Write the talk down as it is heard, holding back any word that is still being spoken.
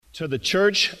To the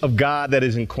church of God that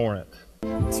is in Corinth.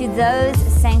 To those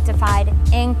sanctified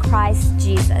in Christ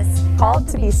Jesus, called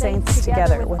to be saints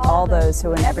together with all those who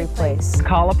are in every place.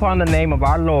 Call upon the name of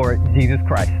our Lord Jesus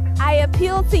Christ. I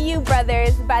appeal to you,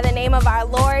 brothers, by the name of our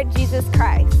Lord Jesus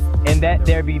Christ. And that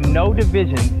there be no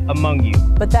divisions among you,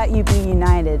 but that you be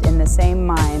united in the same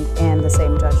mind and the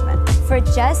same judgment. For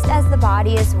just as the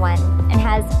body is one and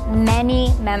has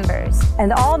many members,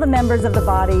 and all the members of the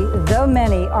body, though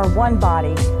many, are one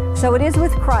body, so it is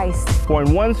with Christ. For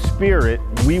in one Spirit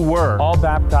we were all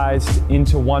baptized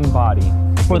into one body.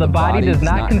 For the body does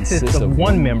not consist of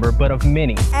one member, but of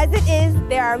many. As it is,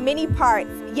 there are many parts,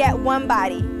 yet one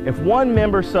body. If one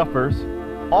member suffers,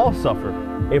 all suffer.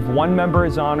 If one member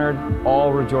is honored,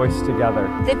 all rejoice together.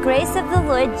 The grace of the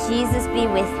Lord Jesus be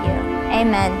with you.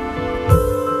 Amen.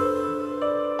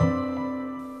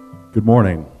 Good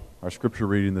morning. Our scripture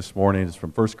reading this morning is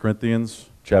from 1 Corinthians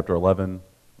chapter 11,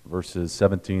 verses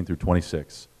 17 through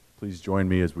 26. Please join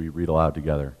me as we read aloud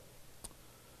together.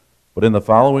 But in the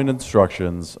following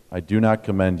instructions, I do not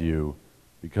commend you,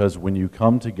 because when you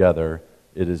come together,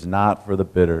 it is not for the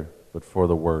bitter, but for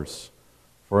the worse.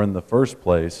 For in the first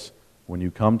place, when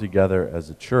you come together as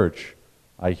a church,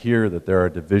 I hear that there are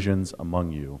divisions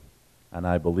among you, and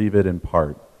I believe it in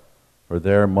part. For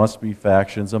there must be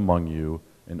factions among you,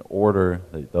 in order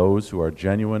that those who are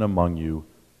genuine among you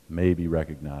may be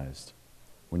recognized.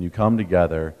 When you come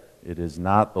together, it is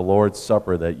not the Lord's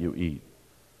Supper that you eat.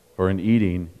 For in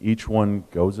eating, each one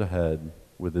goes ahead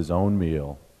with his own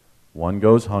meal. One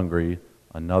goes hungry,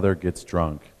 another gets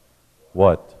drunk.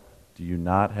 What? Do you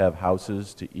not have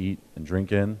houses to eat and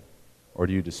drink in? Or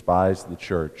do you despise the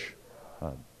church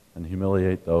and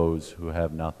humiliate those who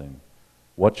have nothing?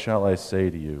 What shall I say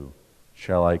to you?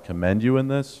 Shall I commend you in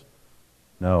this?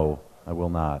 No, I will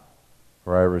not.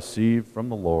 For I received from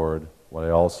the Lord what I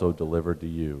also delivered to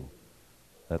you,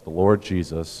 that the Lord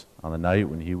Jesus, on the night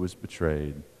when he was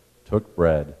betrayed, took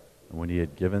bread, and when he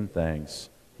had given thanks,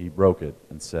 he broke it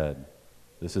and said,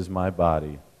 "This is my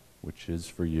body, which is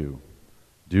for you.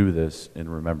 Do this in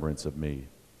remembrance of me."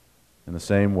 In the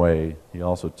same way, he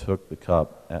also took the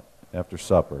cup after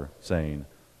supper, saying,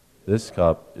 "This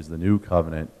cup is the new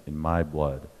covenant in my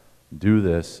blood. Do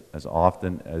this as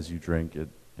often as you drink it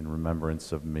in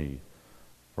remembrance of me.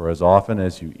 For as often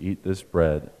as you eat this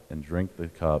bread and drink the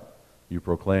cup, you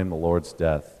proclaim the Lord's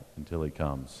death until he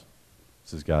comes."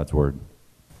 This is God's word.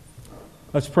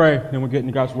 Let's pray, then we'll get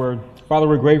into God's word. Father,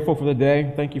 we're grateful for the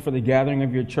day. Thank you for the gathering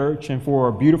of your church and for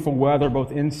beautiful weather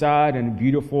both inside and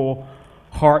beautiful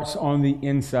hearts on the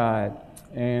inside.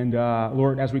 And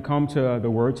Lord, as we come to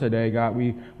the word today, God,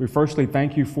 we firstly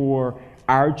thank you for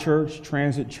our church,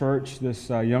 Transit Church, this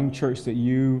young church that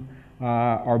you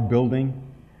are building.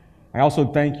 I also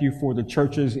thank you for the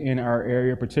churches in our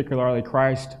area, particularly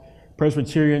Christ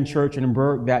Presbyterian Church in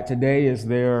Burke, that today is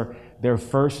their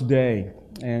first day.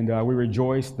 And we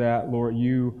rejoice that, Lord,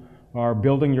 you are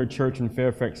building your church in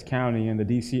Fairfax County in the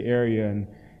D.C. area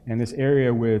and this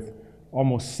area with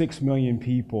almost 6 million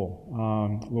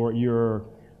people. Lord, you're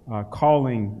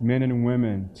calling men and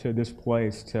women to this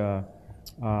place to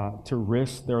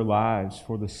risk their lives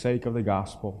for the sake of the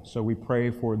gospel. So we pray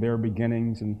for their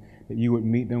beginnings and that you would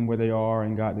meet them where they are,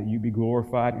 and God, that you be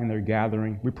glorified in their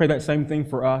gathering. We pray that same thing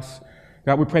for us.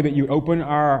 God, we pray that you open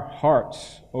our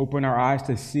hearts, open our eyes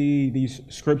to see these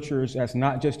scriptures as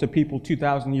not just to people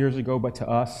 2,000 years ago, but to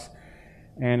us.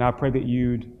 And I pray that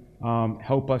you'd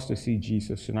help us to see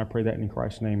Jesus. And I pray that in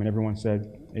Christ's name. And everyone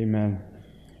said, amen.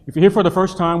 If you're here for the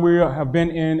first time, we have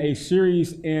been in a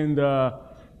series in the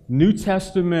New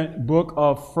Testament book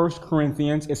of 1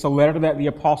 Corinthians. It's a letter that the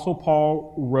Apostle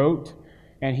Paul wrote,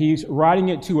 and he's writing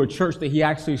it to a church that he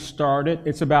actually started.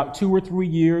 It's about 2 or 3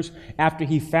 years after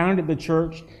he founded the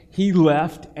church. He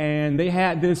left, and they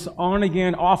had this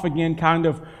on-again, off-again kind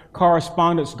of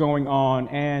correspondence going on.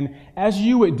 And as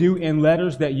you would do in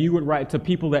letters that you would write to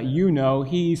people that you know,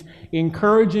 he's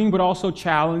encouraging but also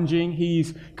challenging.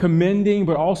 He's commending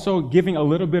but also giving a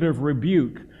little bit of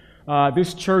rebuke.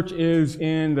 This church is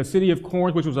in the city of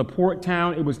Corinth, which was a port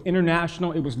town. It was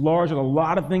international. It was large. There were a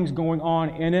lot of things going on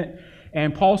in it.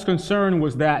 And Paul's concern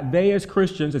was that they as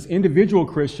Christians, as individual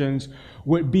Christians,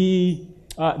 would be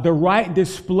the right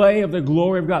display of the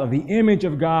glory of God, of the image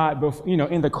of God,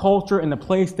 in the culture and the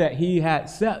place that he had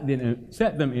set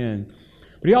them in.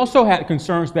 But he also had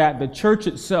concerns that the church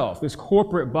itself, this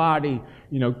corporate body,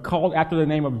 called after the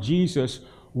name of Jesus,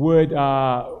 would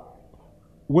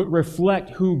reflect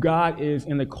who God is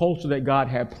in the culture that God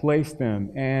had placed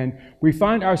them. And we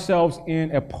find ourselves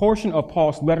in a portion of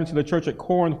Paul's letter to the church at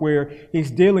Corinth where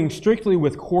he's dealing strictly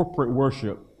with corporate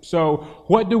worship. So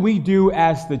what do we do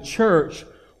as the church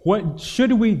What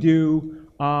should we do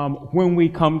when we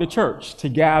come to church to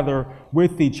gather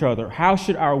with each other? How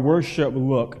should our worship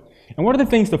look? And one of the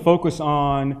things to focus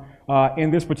on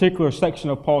in this particular section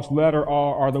of Paul's letter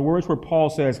are the words where Paul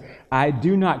says, I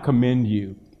do not commend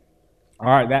you. All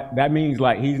right, that means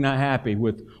like he's not happy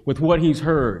with what he's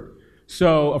heard.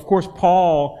 So, of course,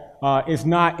 Paul is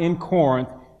not in Corinth.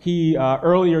 He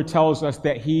earlier tells us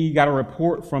that he got a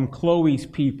report from Chloe's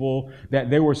people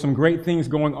that there were some great things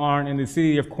going on in the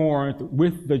city of Corinth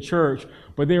with the church,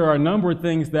 but there are a number of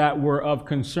things that were of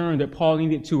concern that Paul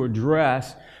needed to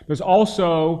address. There's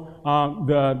also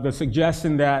the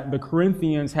suggestion that the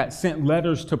Corinthians had sent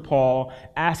letters to Paul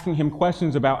asking him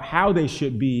questions about how they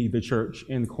should be the church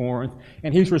in Corinth,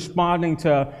 and he's responding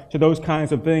to those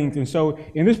kinds of things. And so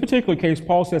in this particular case,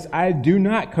 Paul says, I do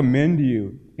not commend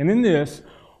you. And in this,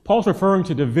 Paul's referring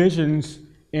to divisions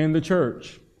in the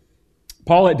church.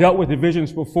 Paul had dealt with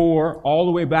divisions before, all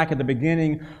the way back at the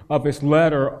beginning of his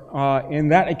letter. In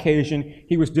that occasion,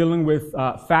 he was dealing with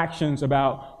factions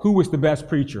about who was the best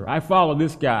preacher. I follow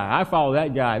this guy. I follow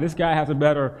that guy. This guy has a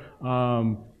better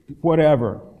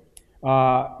whatever.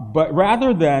 But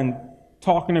rather than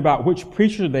talking about which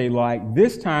preacher they liked,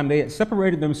 this time they had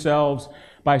separated themselves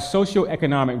by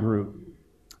socioeconomic group.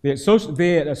 They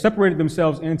had separated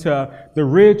themselves into the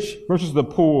rich versus the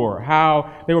poor,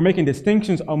 how they were making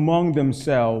distinctions among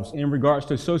themselves in regards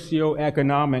to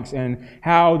socioeconomics and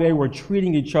how they were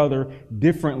treating each other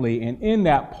differently. And in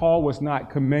that, Paul was not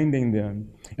commending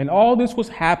them. And all this was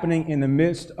happening in the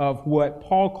midst of what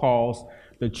Paul calls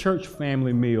the church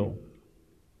family meal.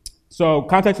 So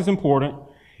context is important.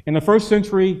 In the first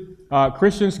century,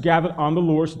 Christians gathered on the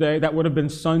Lord's Day. That would have been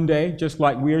Sunday, just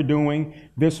like we are doing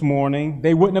this morning.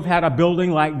 They wouldn't have had a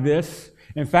building like this.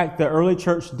 In fact, the early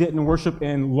church didn't worship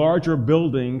in larger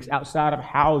buildings outside of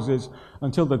houses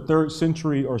until the 3rd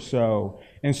century or so.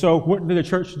 And so what did the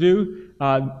church do?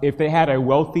 If they had a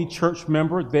wealthy church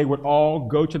member, they would all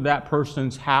go to that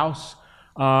person's house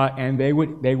and they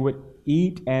would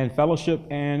eat and fellowship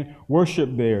and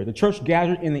worship there. The church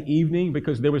gathered in the evening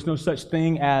because there was no such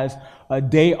thing as a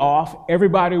day off.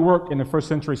 Everybody worked in the first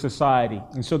century society.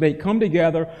 And so they come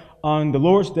together on the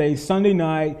Lord's Day, Sunday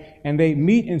night, and they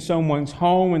meet in someone's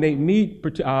home, and they meet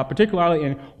particularly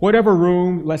in whatever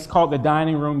room, let's call it the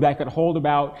dining room, that could hold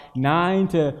about 9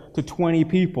 to 20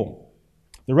 people.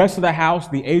 The rest of the house,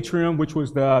 the atrium, which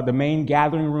was the main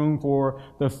gathering room for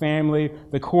the family,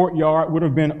 the courtyard would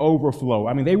have been overflow.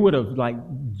 I mean, they would have like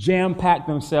jam-packed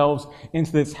themselves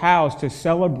into this house to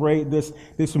celebrate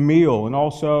this meal, and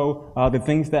also the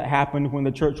things that happened when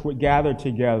the church would gather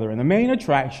together. And the main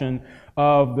attraction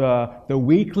of the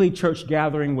weekly church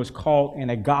gathering was called an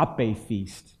agape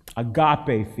feast.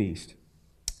 Agape feast.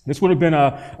 This would have been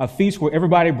a feast where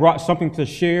everybody brought something to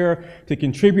share, to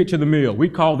contribute to the meal. We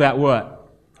call that what?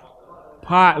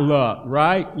 Potluck,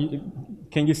 right?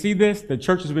 Can you see this? The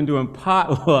church has been doing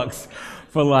potlucks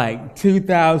for like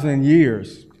 2,000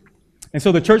 years. And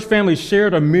so the church family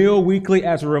shared a meal weekly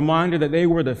as a reminder that they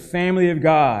were the family of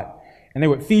God. And they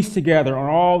would feast together on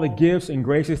all the gifts and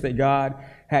graces that God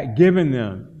had given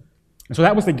them. And so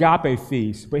that was the agape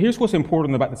feast. But here's what's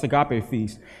important about this agape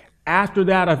feast. After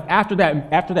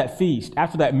that feast,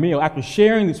 after that meal, after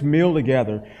sharing this meal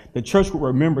together, the church would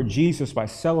remember Jesus by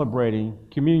celebrating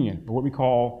communion, or what we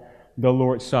call the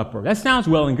Lord's Supper. That sounds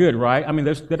well and good, right? I mean,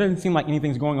 there doesn't seem like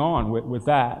anything's going on with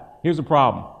that. Here's the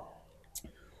problem.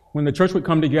 When the church would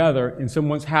come together in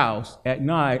someone's house at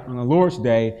night on the Lord's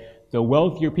Day, the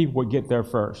wealthier people would get there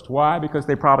first. Why? Because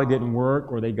they probably didn't work,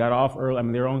 or they got off early. I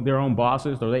mean, their own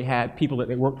bosses, or they had people that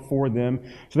they worked for them.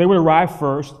 So they would arrive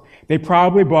first. They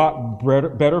probably bought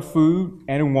better food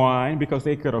and wine because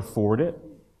they could afford it.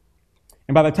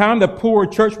 And by the time the poor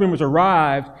church members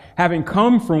arrived, having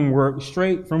come from work,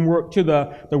 straight from work to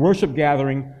the worship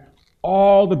gathering,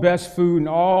 all the best food and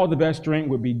all the best drink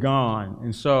would be gone.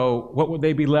 And so what would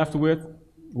they be left with?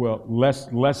 Well,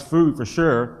 less food for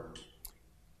sure.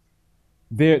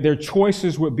 Their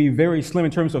choices would be very slim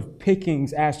in terms of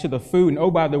pickings as to the food. And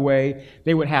oh, by the way,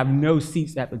 they would have no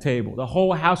seats at the table. The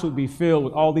whole house would be filled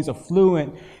with all these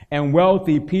affluent and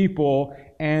wealthy people,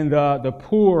 and the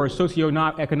poor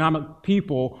socioeconomic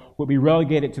people would be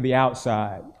relegated to the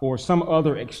outside or some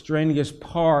other extraneous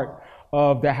part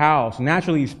of the house.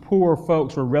 Naturally, these poor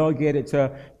folks were relegated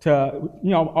to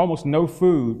almost no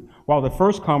food, while the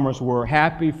first comers were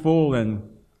happy, full, and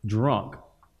drunk.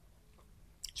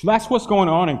 So that's what's going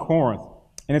on in Corinth.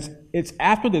 And it's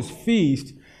after this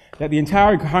feast that the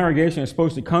entire congregation is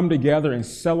supposed to come together and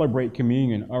celebrate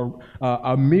communion,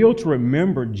 a meal to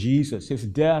remember Jesus, his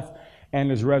death, and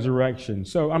his resurrection.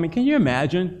 So, I mean, can you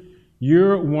imagine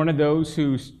you're one of those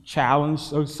who's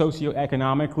challenged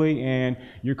socioeconomically, and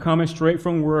you're coming straight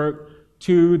from work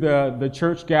to the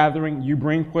church gathering. You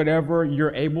bring whatever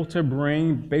you're able to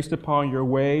bring based upon your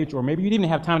wage, or maybe you didn't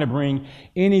have time to bring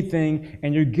anything,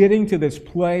 and you're getting to this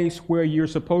place where you're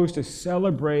supposed to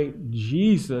celebrate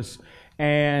Jesus,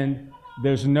 and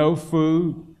there's no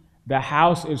food. The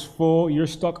house is full. You're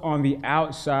stuck on the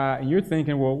outside, and you're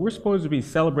thinking, well, we're supposed to be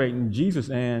celebrating Jesus,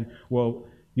 and, well,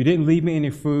 you didn't leave me any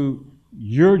food.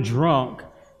 You're drunk,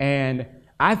 and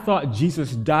I thought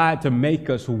Jesus died to make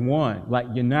us one, like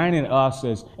uniting us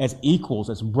as equals,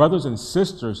 as brothers and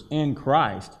sisters in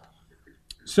Christ.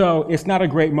 So it's not a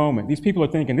great moment. These people are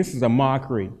thinking this is a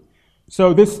mockery.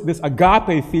 So this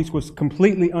agape feast was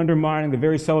completely undermining the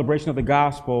very celebration of the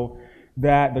gospel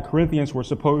that the Corinthians were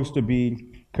supposed to be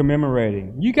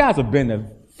commemorating. You guys have been to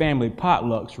family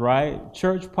potlucks, right?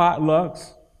 Church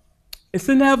potlucks. It's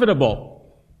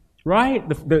inevitable, right?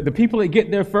 The people that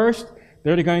get there first,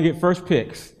 they're going to get first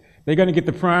picks. They're going to get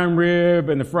the prime rib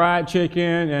and the fried chicken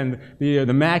and the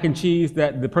mac and cheese,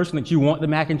 that the person that you want the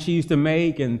mac and cheese to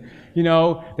make, and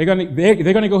they're going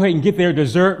to go ahead and get their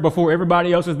dessert before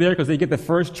everybody else is there because they get the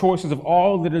first choices of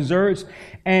all the desserts.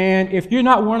 And if you're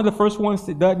not one of the first ones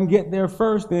that doesn't get there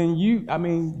first, then you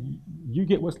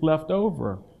get what's left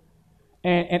over.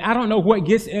 And I don't know what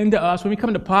gets into us. When we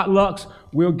come to potlucks,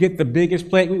 we'll get the biggest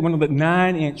plate, one of the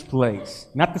 9-inch plates,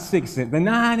 not the 6-inch, the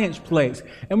 9-inch plates.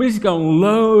 And we're just going to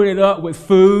load it up with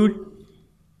food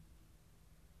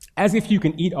as if you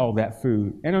can eat all that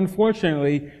food. And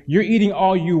unfortunately, you're eating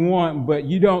all you want, but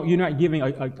you're not giving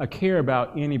a care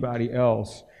about anybody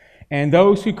else. And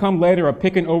those who come later are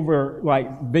picking over,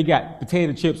 like they got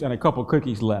potato chips and a couple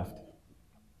cookies left.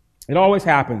 It always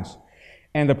happens.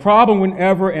 And the problem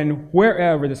whenever and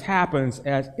wherever this happens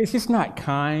is it's just not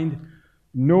kind,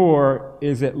 nor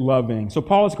is it loving. So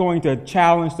Paul is going to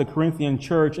challenge the Corinthian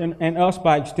church and us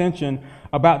by extension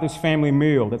about this family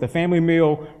meal, that the family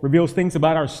meal reveals things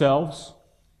about ourselves,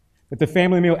 that the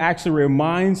family meal actually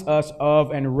reminds us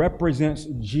of and represents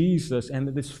Jesus, and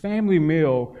that this family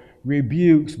meal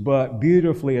rebukes, but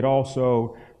beautifully it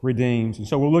also redeems. And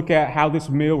so we'll look at how this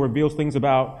meal reveals things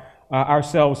about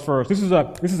ourselves first. This is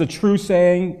a true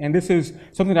saying, and this is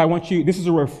something that this is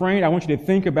a refrain I want you to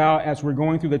think about as we're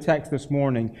going through the text this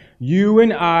morning. You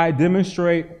and I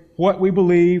demonstrate what we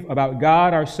believe about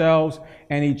God, ourselves,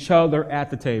 and each other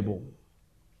at the table.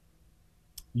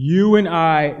 You and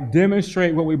I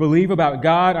demonstrate what we believe about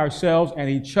God, ourselves, and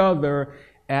each other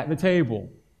at the table.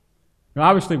 Now,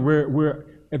 obviously,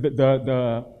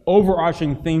 the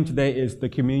overarching theme today is the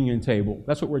communion table.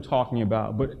 That's what we're talking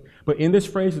about. But in this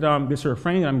phrase this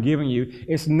refrain that I'm giving you,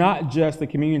 it's not just the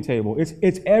communion table.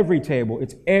 It's every table.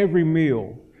 It's every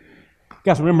meal. You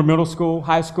guys remember middle school,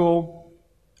 high school?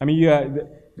 I mean,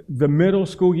 the middle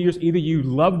school years, either you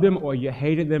loved them or you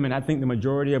hated them. And I think the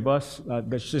majority of us,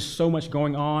 there's just so much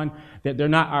going on that they're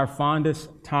not our fondest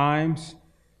times.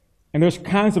 And there's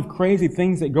kinds of crazy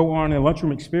things that go on in a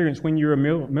lunchroom experience when you're a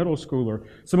middle schooler.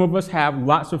 Some of us have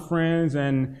lots of friends,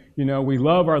 and we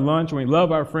love our lunch and we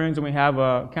love our friends, and we have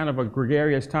a kind of a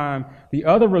gregarious time. The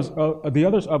others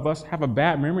of us have a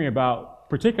bad memory about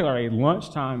particularly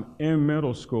lunchtime in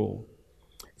middle school.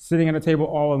 Sitting at a table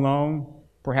all alone,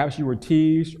 perhaps you were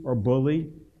teased or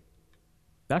bullied.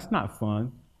 That's not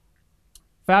fun.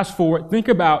 Fast forward, think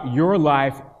about your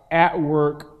life at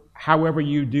work, however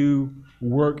you do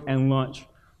work and lunch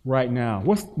right now.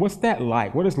 What's that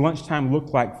like? What does lunchtime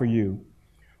look like for you?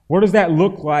 What does that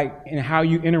look like in how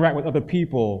you interact with other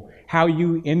people? How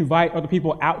you invite other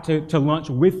people out to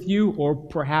lunch with you, or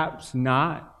perhaps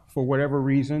not for whatever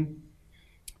reason?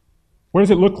 What does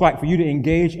it look like for you to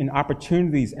engage in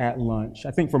opportunities at lunch?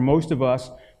 I think for most of us,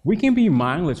 we can be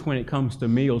mindless when it comes to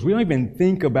meals. We don't even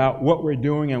think about what we're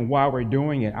doing and why we're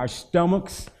doing it. Our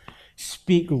stomachs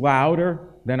speak louder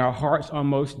than our hearts on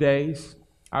most days.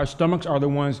 Our stomachs are the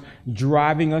ones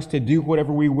driving us to do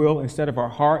whatever we will instead of our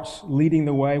hearts leading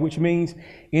the way, which means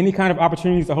any kind of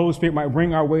opportunities the Holy Spirit might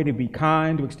bring our way to be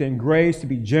kind, to extend grace, to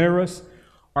be generous,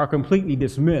 are completely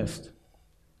dismissed.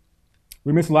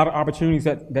 We miss a lot of opportunities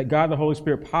that God, the Holy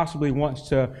Spirit, possibly wants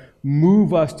to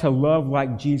move us to love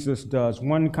like Jesus does.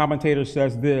 One commentator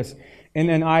says this: in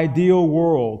an ideal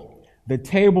world, the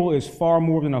table is far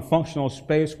more than a functional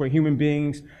space where human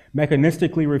beings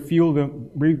mechanistically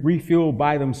refuel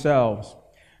by themselves.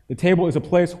 The table is a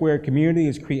place where community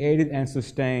is created and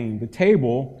sustained. The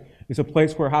table is a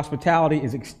place where hospitality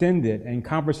is extended and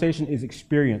conversation is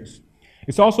experienced.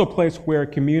 It's also a place where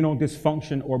communal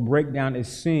dysfunction or breakdown is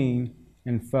seen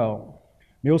and felt.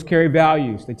 Meals carry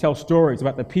values. They tell stories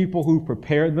about the people who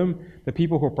prepared them, the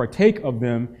people who partake of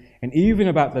them, and even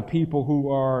about the people who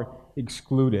are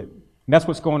excluded. And that's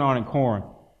what's going on in Corinth.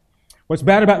 What's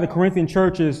bad about the Corinthian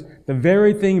church is the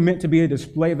very thing meant to be a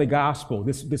display of the gospel,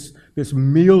 this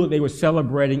meal that they were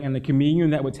celebrating and the communion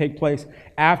that would take place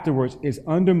afterwards is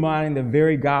undermining the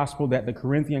very gospel that the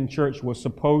Corinthian church was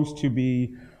supposed to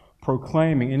be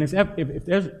proclaiming. And if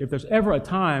there's ever a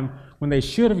time when they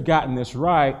should have gotten this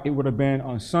right, it would have been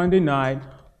on Sunday night,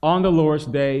 on the Lord's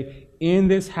Day, in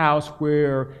this house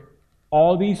where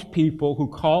all these people who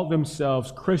call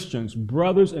themselves Christians,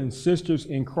 brothers and sisters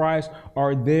in Christ,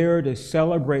 are there to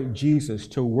celebrate Jesus,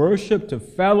 to worship, to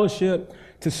fellowship,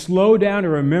 to slow down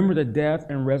and remember the death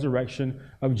and resurrection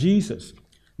of Jesus.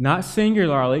 Not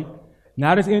singularly,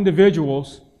 not as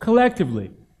individuals,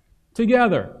 collectively,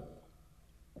 together.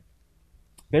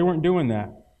 They weren't doing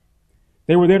that.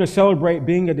 They were there to celebrate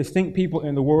being a distinct people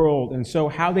in the world, and so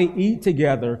how they eat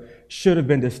together should have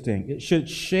been distinct. It should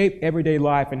shape everyday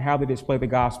life and how they display the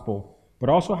gospel, but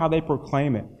also how they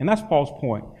proclaim it. And that's Paul's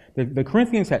point. The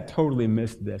Corinthians had totally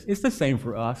missed this. It's the same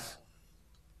for us.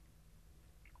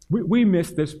 We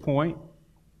missed this point.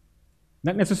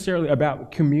 Not necessarily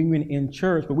about communion in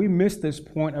church, but we missed this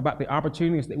point about the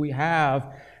opportunities that we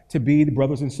have to be the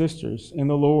brothers and sisters in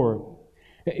the Lord.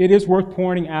 It is worth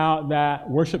pointing out that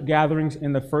worship gatherings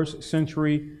in the first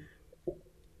century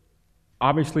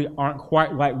obviously aren't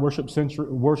quite like worship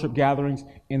gatherings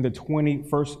in the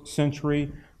 21st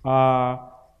century.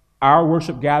 Our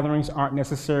worship gatherings aren't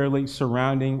necessarily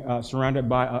surrounded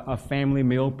by a family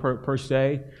meal per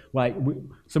se. Like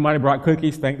somebody brought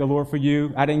cookies, thank the Lord for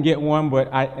you. I didn't get one,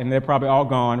 and they're probably all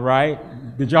gone,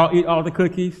 right? Did y'all eat all the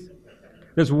cookies?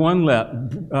 There's one left.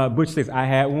 Butch says, I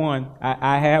had one.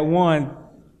 I had one.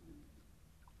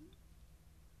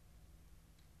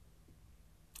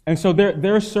 And so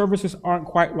their services aren't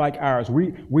quite like ours.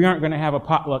 We aren't going to have a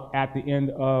potluck at the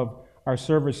end of our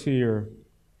service here.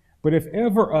 But if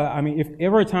ever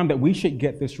a time that we should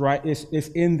get this right, it's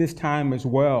in this time as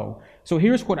well. So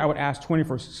here's what I would ask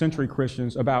 21st century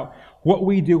Christians about what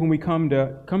we do when we come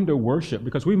to worship,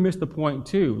 because we missed the point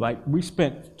too. Like we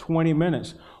spent 20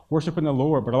 minutes worshiping the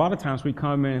Lord, but a lot of times we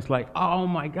come in and it's like, oh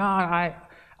my God,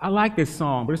 I like this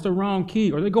song, but it's the wrong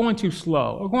key, or they're going too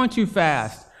slow, or going too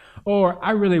fast. Or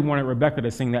I really wanted Rebecca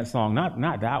to sing that song, not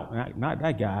that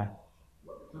guy.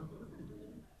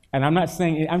 And I'm not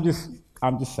saying it, I'm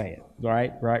just saying,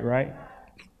 right?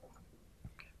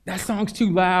 That song's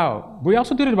too loud. We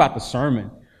also did it about the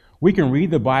sermon. We can read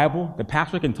the Bible, the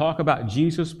pastor can talk about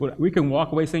Jesus, but we can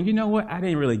walk away saying, you know what, I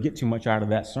didn't really get too much out of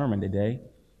that sermon today.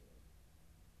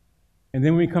 And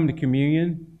then when we come to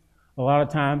communion, a lot of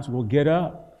times we'll get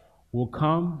up, we'll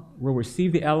come, we'll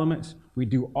receive the elements. We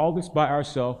do all this by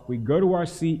ourselves. We go to our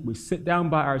seat. We sit down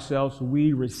by ourselves.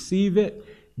 We receive it,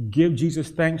 give Jesus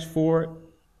thanks for it,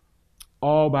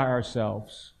 all by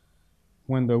ourselves.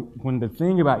 When the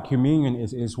thing about communion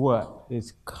is what?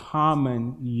 It's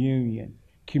common union,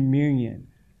 communion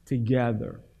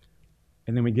together.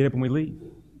 And then we get up and we leave.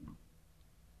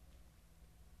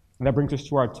 And that brings us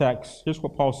to our text. Here's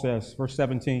what Paul says, verse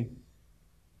 17.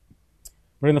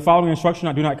 But in the following instruction,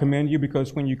 I do not commend you,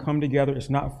 because when you come together, it's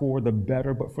not for the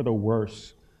better, but for the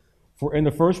worse. For in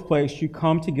the first place, you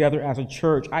come together as a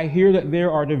church. I hear that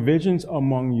there are divisions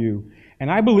among you, and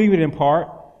I believe it in part,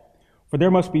 for there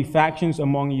must be factions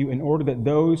among you in order that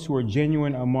those who are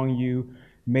genuine among you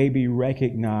may be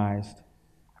recognized.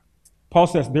 Paul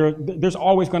says there's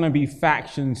always going to be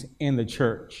factions in the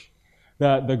church.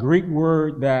 The Greek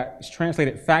word that's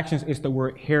translated factions is the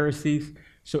word heresies.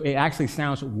 So it actually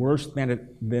sounds worse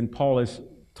than Paul is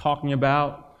talking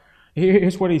about.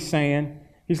 Here's what he's saying.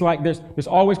 He's like, there's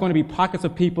always going to be pockets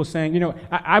of people saying, you know,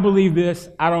 I believe this,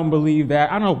 I don't believe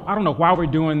that. I don't know why we're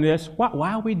doing this.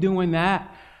 Why are we doing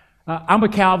that? I'm a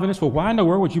Calvinist. Well, why in the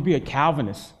world would you be a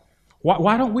Calvinist?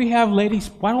 Why don't we have ladies?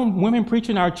 Why don't women preach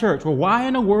in our church? Well, why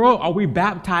in the world are we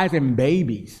baptizing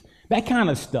babies? That kind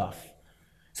of stuff.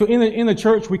 So in the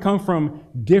church, we come from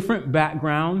different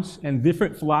backgrounds and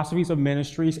different philosophies of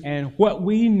ministries, and what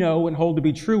we know and hold to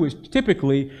be true is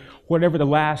typically whatever the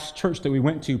last church that we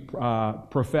went to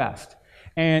professed.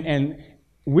 And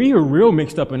we are real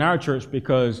mixed up in our church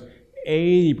because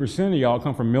 80% of y'all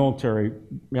come from military,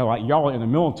 like y'all are in the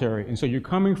military, and so you're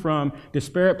coming from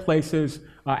disparate places,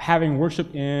 having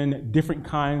worship in different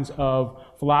kinds of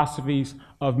philosophies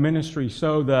of ministry.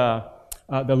 So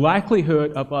the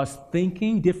likelihood of us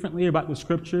thinking differently about the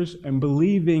scriptures and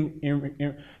believing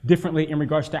differently in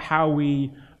regards to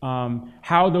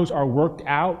how those are worked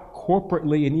out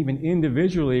corporately and even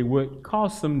individually would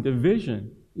cause some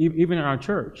division, even in our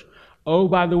church. Oh,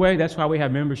 by the way, that's why we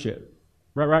have membership.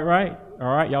 Right. All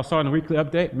right, y'all saw in the weekly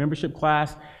update, membership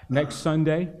class next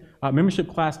Sunday. Membership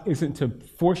class isn't to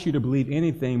force you to believe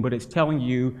anything, but it's telling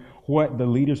you what the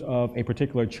leaders of a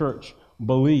particular church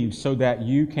believe so that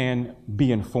you can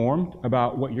be informed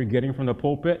about what you're getting from the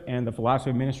pulpit and the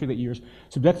philosophy of ministry that you're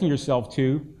subjecting yourself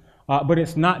to. But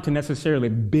it's not to necessarily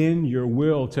bend your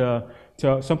will to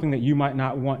something that you might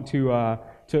not want to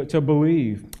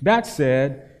believe. That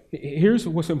said, here's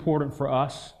what's important for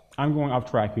us. I'm going off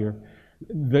track here.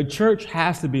 The church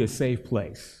has to be a safe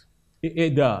place.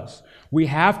 It does. We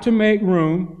have to make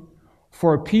room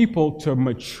for people to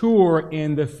mature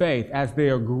in the faith as they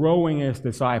are growing as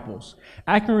disciples.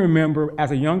 I can remember as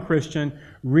a young Christian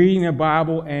reading the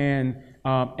Bible and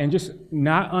just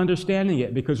not understanding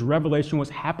it because revelation was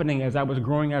happening as I was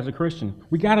growing as a Christian.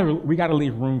 We gotta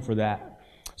leave room for that.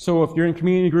 So if you're in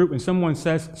community group and someone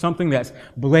says something that's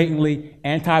blatantly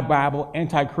anti-Bible,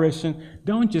 anti-Christian,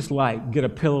 don't just get a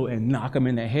pillow and knock them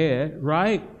in the head,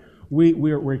 right?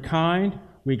 We're kind,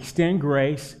 we extend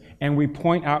grace, and we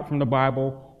point out from the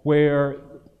Bible where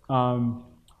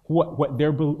what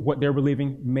they're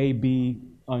believing may be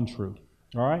untrue.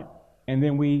 All right, and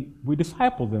then we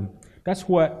disciple them. That's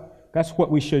what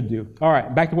we should do. All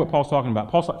right, back to what Paul's talking about.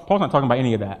 Paul's not talking about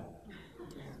any of that.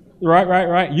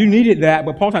 Right. You needed that,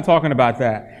 but Paul's not talking about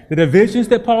that. The divisions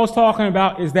that Paul's talking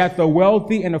about is that the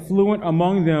wealthy and affluent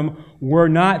among them were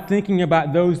not thinking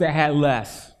about those that had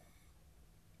less.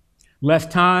 Less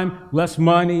time, less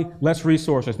money, less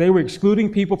resources. They were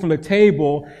excluding people from the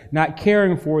table, not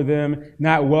caring for them,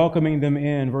 not welcoming them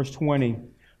in. Verse 20,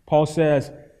 Paul says,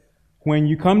 when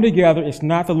you come together, it's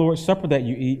not the Lord's Supper that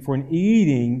you eat, for in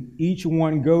eating, each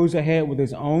one goes ahead with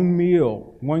his own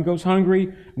meal. One goes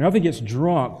hungry, another gets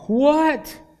drunk.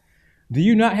 What? Do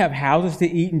you not have houses to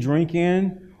eat and drink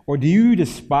in? Or do you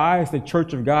despise the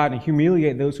church of God and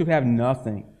humiliate those who have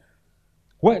nothing?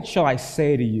 What shall I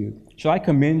say to you? Shall I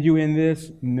commend you in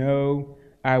this? No,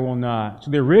 I will not.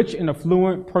 So the rich and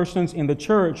affluent persons in the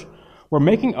church were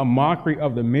making a mockery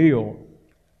of the meal.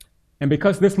 And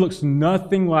because this looks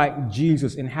nothing like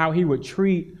Jesus and how he would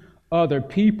treat other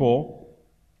people,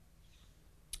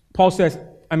 Paul says,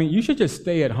 you should just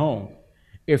stay at home.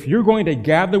 If you're going to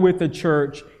gather with the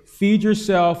church, feed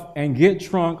yourself and get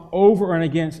drunk over and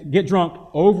against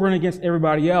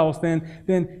everybody else,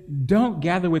 then don't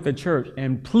gather with the church.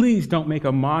 And please don't make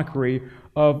a mockery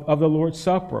of the Lord's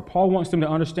Supper. Paul wants them to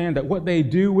understand that what they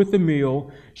do with the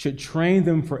meal should train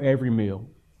them for every meal.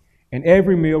 And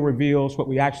every meal reveals what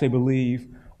we actually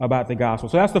believe about the gospel.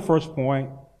 So that's the first point.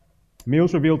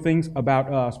 Meals reveal things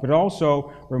about us, but it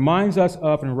also reminds us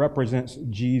of and represents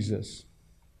Jesus.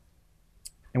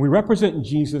 And we represent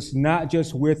Jesus not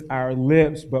just with our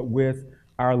lips, but with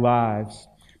our lives.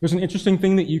 There's an interesting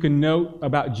thing that you can note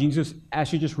about Jesus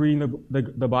as you're just reading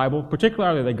the Bible,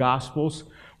 particularly the Gospels.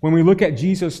 When we look at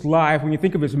Jesus' life, when you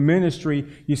think of his ministry,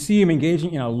 you see him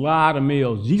engaging in a lot of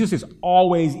meals. Jesus is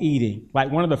always eating.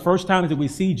 Like one of the first times that we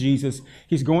see Jesus,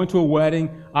 he's going to a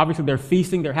wedding. Obviously, they're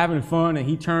feasting, they're having fun, and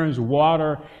he turns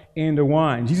water into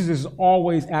wine. Jesus is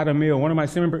always at a meal. One of my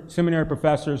seminary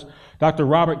professors, Dr.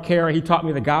 Robert Carey, he taught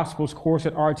me the Gospels course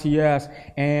at RTS,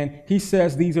 and he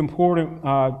says these important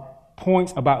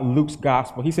points about Luke's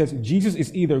Gospel. He says Jesus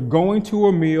is either going to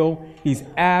a meal, he's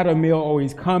at a meal, or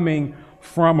he's coming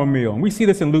from a meal. And we see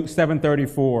this in Luke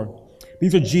 7:34.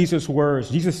 These are Jesus' words.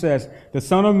 Jesus says, the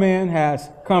Son of Man has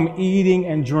come eating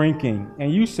and drinking.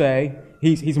 And you say,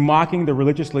 he's mocking the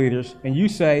religious leaders, and you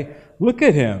say, look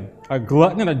at him, a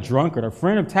glutton and a drunkard, a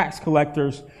friend of tax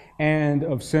collectors and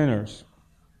of sinners.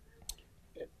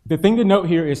 The thing to note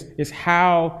here is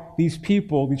how these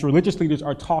people, these religious leaders,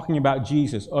 are talking about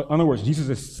Jesus. In other words, Jesus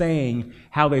is saying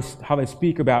how they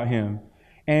speak about him.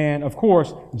 And of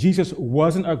course, Jesus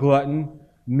wasn't a glutton,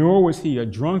 nor was he a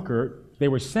drunkard. They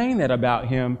were saying that about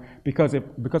him because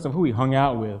of who he hung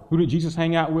out with. Who did Jesus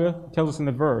hang out with? It tells us in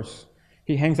the verse.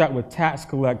 He hangs out with tax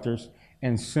collectors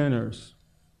and sinners.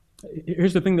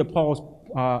 Here's the thing that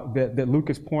that Luke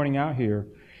is pointing out here.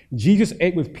 Jesus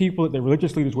ate with people that the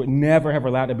religious leaders would never have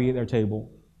allowed to be at their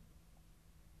table.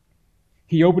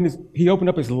 He opened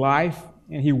up his life,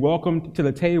 and he welcomed to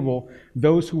the table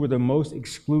those who were the most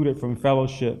excluded from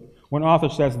fellowship. One author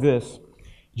says this: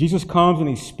 Jesus comes and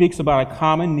he speaks about a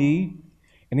common need,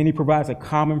 and then he provides a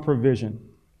common provision.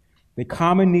 The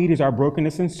common need is our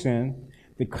brokenness and sin.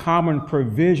 The common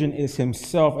provision is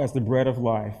himself as the bread of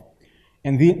life.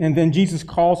 And then Jesus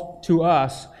calls to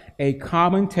us a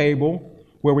common table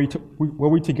where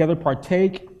we together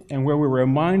partake, and where we're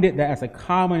reminded that as a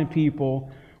common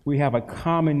people, we have a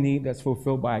common need that's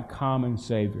fulfilled by a common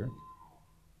Savior.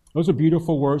 Those are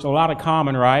beautiful words. A lot of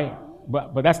common, right?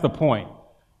 But that's the point.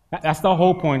 That's the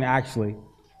whole point, actually.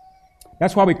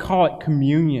 That's why we call it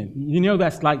communion. You know,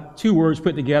 that's like two words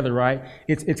put together, right?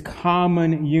 It's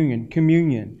common union,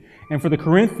 communion. And for the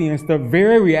Corinthians, the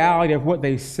very reality of what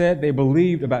they said they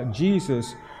believed about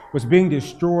Jesus was being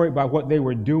destroyed by what they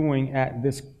were doing at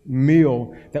this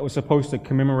meal that was supposed to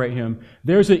commemorate him.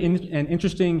 There's an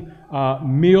interesting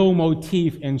meal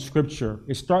motif in Scripture.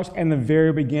 It starts in the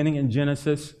very beginning in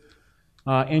Genesis.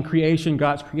 In creation,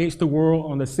 God creates the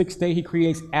world. On the sixth day, he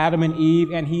creates Adam and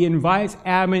Eve, and he invites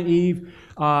Adam and Eve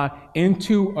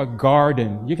into a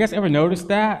garden. You guys ever notice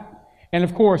that? And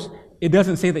of course, it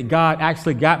doesn't say that God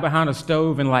actually got behind a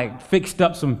stove and like fixed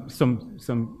up some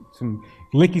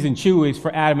lickies and chewies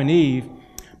for Adam and Eve.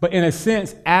 But in a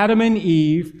sense, Adam and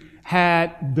Eve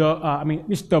had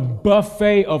it's the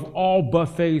buffet of all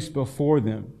buffets before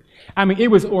them. I mean, it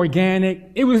was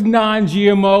organic. It was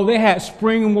non-GMO. They had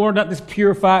spring water, not this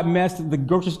purified mess that the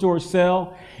grocery stores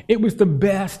sell. It was the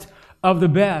best of the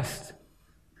best.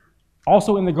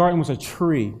 Also in the garden was a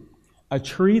tree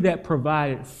that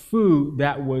provided food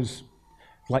that was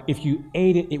like if you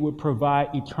ate it, it would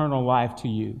provide eternal life to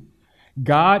you.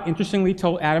 God, interestingly,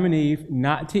 told Adam and Eve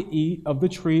not to eat of the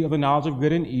tree of the knowledge of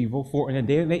good and evil, for in the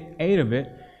day that they ate of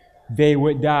it, they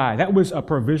would die. That was a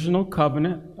provisional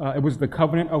covenant. It was the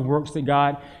covenant of works that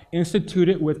God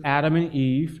instituted with Adam and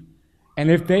Eve. And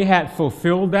if they had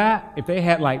fulfilled that, if they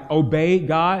had obeyed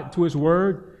God to his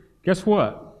word, guess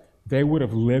what? They would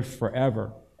have lived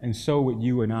forever. And so would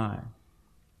you and I.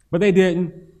 But they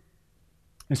didn't.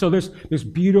 And so there's this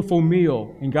beautiful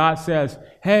meal. And God says,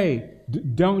 hey,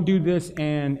 don't do this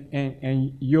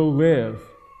and you'll live.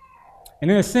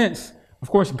 And in a sense, of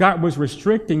course, God was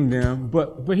restricting them,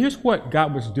 but here's what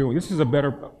God was doing. This is a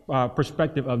better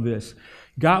perspective of this.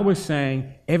 God was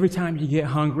saying, every time you get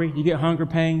hungry, you get hunger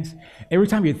pains, every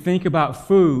time you think about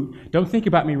food, don't think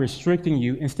about me restricting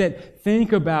you. Instead,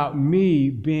 think about me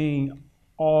being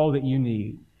all that you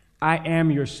need. I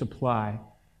am your supply.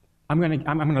 I'm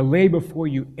gonna lay before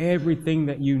you everything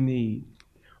that you need.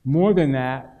 More than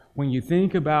that, when you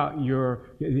think about your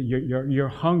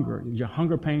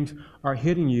hunger pains are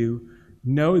hitting you,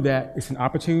 know that it's an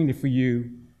opportunity for you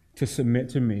to submit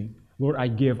to me. Lord, I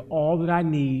give all that I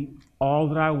need, all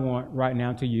that I want right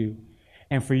now to you.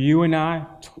 And for you and I,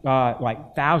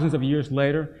 thousands of years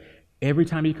later, every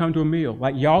time you come to a meal,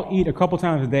 like y'all eat a couple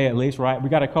times a day at least, right? We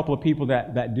got a couple of people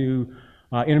that do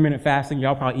intermittent fasting.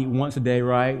 Y'all probably eat once a day,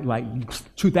 right? Like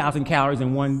 2,000 calories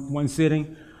in one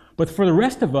sitting. But for the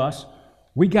rest of us,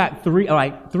 we got three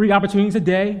opportunities a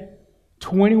day,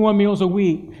 21 meals a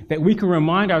week, that we can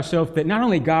remind ourselves that not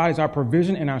only God is our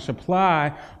provision and our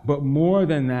supply, but more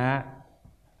than that,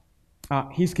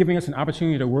 he's giving us an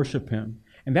opportunity to worship him.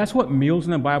 And that's what meals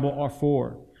in the Bible are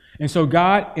for. And so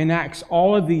God enacts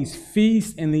all of these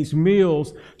feasts and these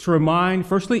meals to remind,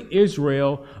 firstly,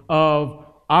 Israel of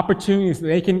opportunities that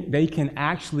they can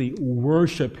actually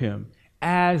worship him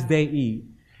as they eat.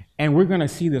 And we're going to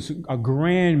see a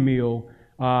grand meal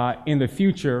in the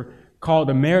future called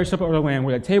the marriage supper of the Lamb,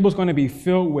 where the table is going to be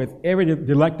filled with every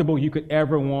delectable you could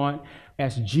ever want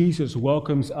as Jesus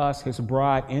welcomes us, his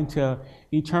bride, into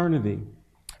eternity.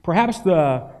 Perhaps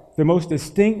the most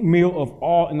distinct meal of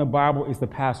all in the Bible is the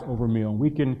Passover meal.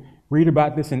 We can read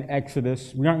about this in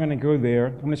Exodus. We aren't going to go there.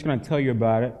 I'm just going to tell you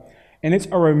about it. And it's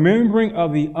a remembering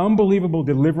of the unbelievable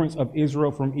deliverance of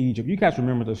Israel from Egypt. You guys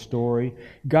remember the story.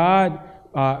 God,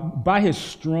 by his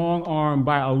strong arm,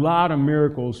 by a lot of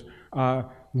miracles,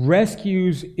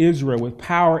 rescues Israel with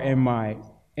power and might.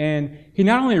 And he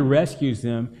not only rescues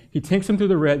them, he takes them through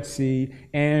the Red Sea,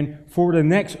 and for the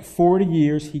next 40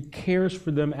 years, he cares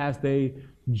for them as they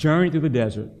journey through the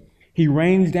desert. He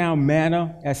rains down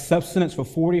manna as sustenance for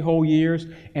 40 whole years,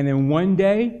 and then one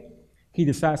day, he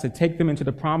decides to take them into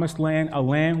the promised land, a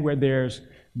land where there's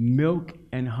milk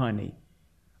and honey.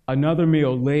 Another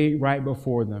meal laid right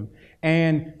before them.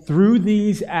 And through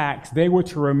these acts, they were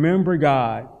to remember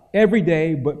God every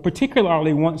day, but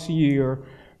particularly once a year,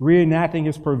 reenacting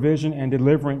his provision and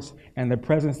deliverance and the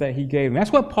presence that he gave them.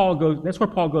 That's where Paul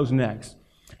goes next,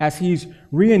 as he's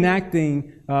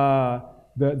reenacting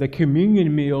the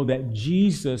communion meal that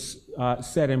Jesus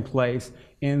set in place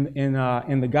in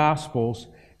the Gospels.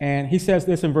 And he says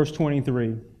this in verse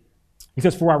 23. He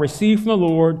says, "For I received from the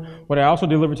Lord what I also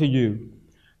delivered to you.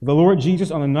 The Lord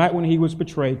Jesus, on the night when he was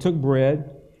betrayed, took bread,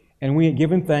 and when he had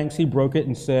given thanks, he broke it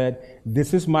and said,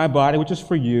 'This is my body, which is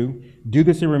for you. Do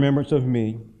this in remembrance of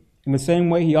me.' In the same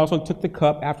way, he also took the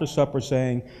cup after supper,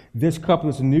 saying, 'This cup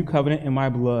is a new covenant in my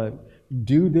blood.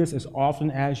 Do this as often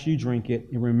as you drink it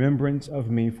in remembrance of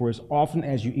me. For as often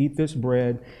as you eat this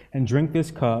bread and drink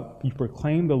this cup, you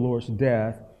proclaim the Lord's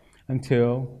death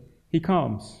until he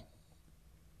comes.'"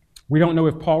 We don't know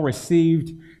if Paul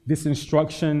received this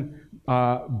instruction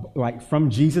like from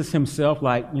Jesus himself,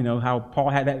 like, you know, how Paul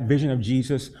had that vision of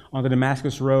Jesus on the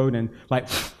Damascus Road, and like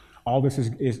all this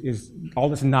is all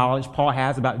this knowledge Paul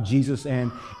has about Jesus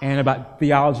and about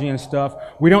theology and stuff.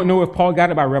 We don't know if Paul got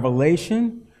it by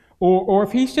revelation, or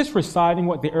if he's just reciting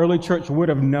what the early church would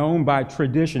have known by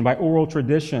tradition, by oral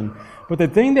tradition. But the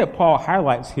thing that Paul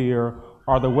highlights here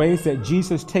are the ways that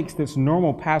Jesus takes this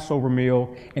normal Passover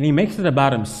meal and he makes it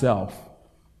about himself.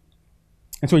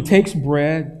 And so he takes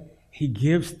bread, he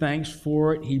gives thanks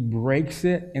for it, he breaks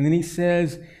it, and then he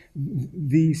says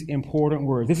these important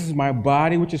words. This is my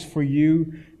body, which is for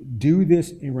you. Do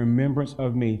this in remembrance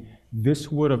of me.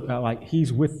 This would have, like,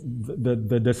 he's with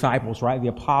the disciples, right? The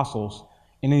apostles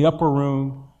in the upper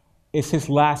room. It's his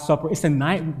last supper. It's the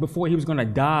night before he was going to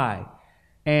die.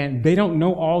 And they don't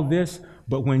know all this,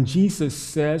 but when Jesus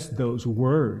says those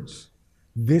words,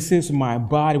 this is my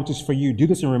body, which is for you. Do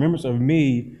this in remembrance of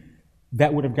me,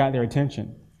 that would have got their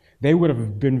attention. They would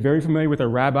have been very familiar with a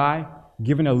rabbi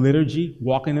given a liturgy,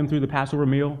 walking them through the Passover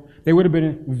meal. They would have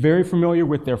been very familiar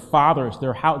with their fathers,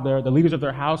 the leaders of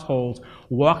their households,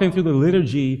 walking through the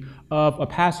liturgy of a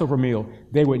Passover meal.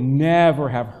 They would never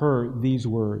have heard these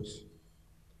words.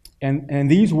 And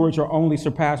these words are only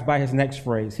surpassed by his next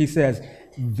phrase. He says,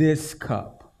 this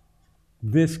cup.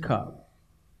 This cup.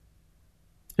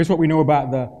 Here's what we know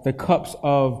about the cups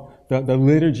of the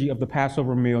liturgy of the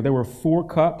Passover meal. There were 4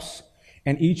 cups,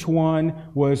 and each one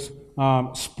was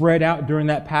spread out during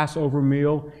that Passover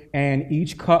meal, and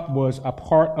each cup was a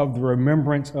part of the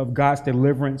remembrance of God's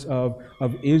deliverance of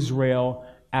Israel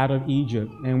out of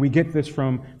Egypt. And we get this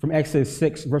from Exodus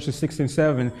 6, verses 6 and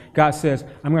 7. God says,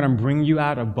 I'm going to bring you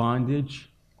out of bondage.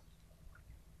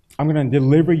 I'm going to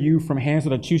deliver you from hands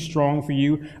that are too strong for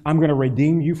you. I'm going to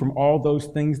redeem you from all those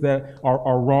things that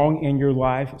are wrong in your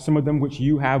life, some of them which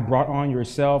you have brought on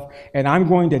yourself. And I'm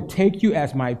going to take you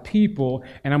as my people,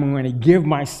 and I'm going to give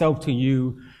myself to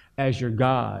you as your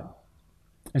God.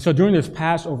 And so during this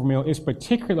Passover meal, it's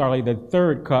particularly the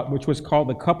 3rd cup, which was called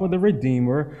the cup of the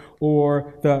Redeemer,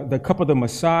 or the cup of the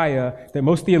Messiah, that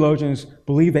most theologians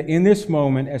believe that in this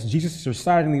moment, as Jesus is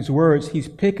reciting these words, he's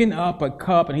picking up a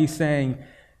cup and he's saying,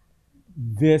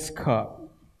 this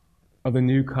cup of the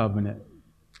new covenant.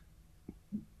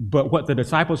 But what the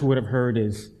disciples would have heard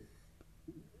is,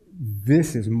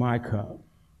 this is my cup.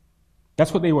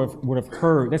 That's what they would have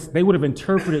heard. They would have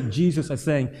interpreted Jesus as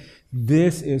saying,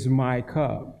 this is my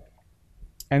cup.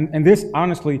 And this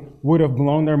honestly would have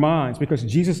blown their minds, because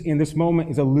Jesus in this moment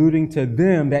is alluding to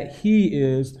them that he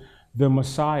is the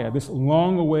Messiah, this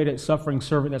long-awaited suffering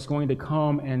servant that's going to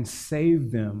come and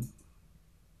save them.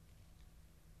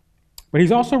 But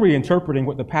he's also reinterpreting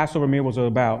what the Passover meal was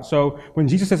about. So when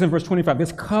Jesus says in verse 25,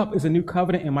 this cup is a new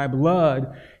covenant in my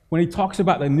blood, when he talks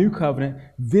about the new covenant,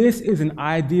 this is an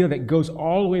idea that goes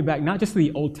all the way back, not just to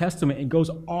the Old Testament, it goes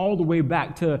all the way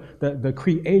back to the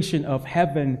creation of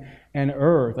heaven and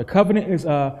earth. A covenant is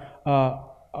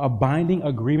a binding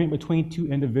agreement between 2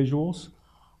 individuals.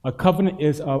 A covenant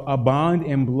is a bond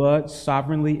in blood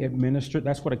sovereignly administered.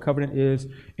 That's what a covenant is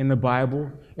in the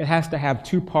Bible. It has to have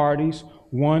 2 parties.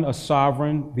 One a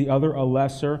sovereign, the other a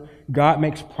lesser. God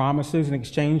makes promises in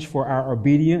exchange for our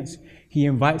obedience. He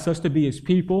invites us to be his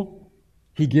people.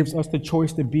 He gives us the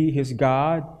choice to be his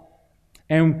God.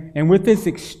 And with this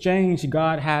exchange,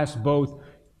 God has both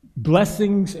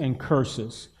blessings and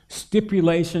curses,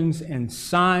 stipulations and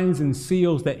signs and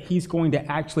seals that he's going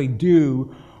to actually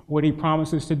do what he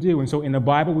promises to do. And so in the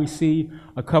Bible, we see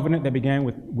a covenant that began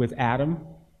with Adam.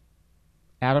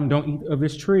 Adam, don't eat of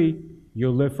this tree,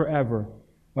 you'll live forever.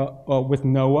 With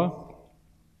Noah,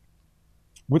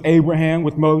 with Abraham,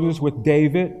 with Moses, with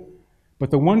David. But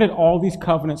the one that all these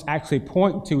covenants actually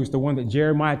point to is the one that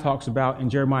Jeremiah talks about in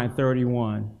Jeremiah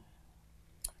 31.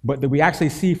 But that we actually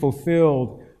see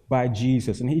fulfilled by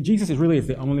Jesus. And Jesus is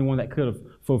the only one that could have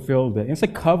fulfilled it. It's a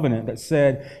covenant that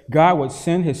said God would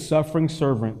send his suffering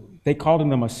servant. They called him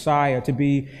the Messiah, to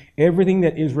be everything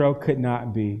that Israel could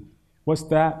not be. What's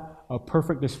that? A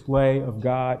perfect display of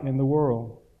God in the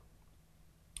world.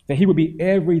 That he would be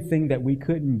everything that we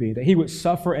couldn't be, that he would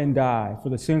suffer and die for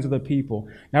the sins of the people,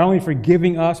 not only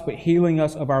forgiving us, but healing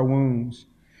us of our wounds.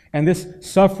 And this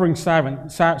suffering servant,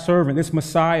 this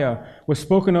Messiah, was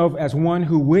spoken of as one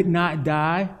who would not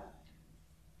die,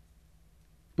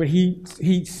 but he'd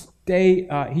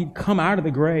come out of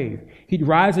the grave. He'd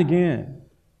rise again.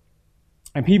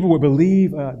 And people would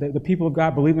believe, the people of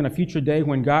God believe in a future day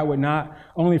when God would not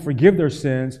only forgive their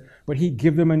sins, but he'd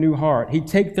give them a new heart. He'd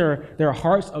take their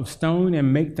hearts of stone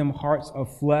and make them hearts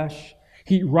of flesh.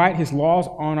 He'd write his laws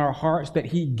on our hearts, that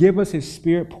he'd give us his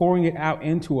Spirit, pouring it out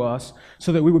into us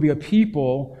so that we would be a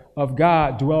people of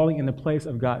God dwelling in the place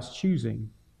of God's choosing.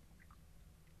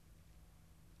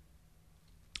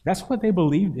 That's what they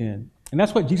believed in. And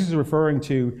that's what Jesus is referring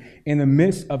to in the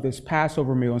midst of this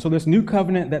Passover meal. And so this new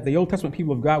covenant that the Old Testament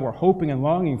people of God were hoping and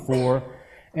longing for,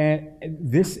 and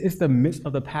this is the midst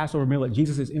of the Passover meal that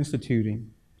Jesus is instituting.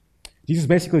 Jesus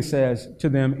basically says to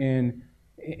them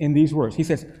in these words, he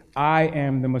says, I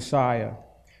am the Messiah.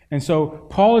 And so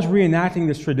Paul is reenacting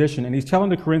this tradition, and he's telling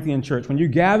the Corinthian church, when you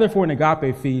gather for an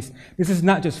agape feast, this is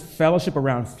not just fellowship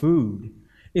around food.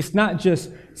 It's not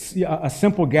just a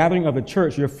simple gathering of the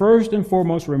church. You're first and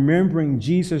foremost remembering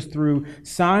Jesus through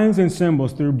signs and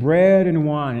symbols, through bread and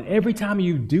wine. And every time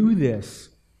you do this,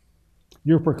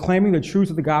 you're proclaiming the truths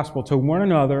of the gospel to one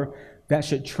another that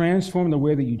should transform the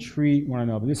way that you treat one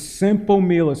another. This simple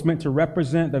meal is meant to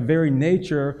represent the very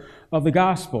nature of the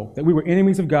gospel, that we were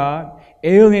enemies of God,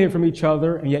 alienated from each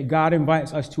other, and yet God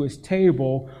invites us to his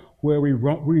table where we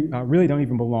really don't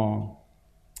even belong.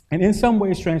 And in some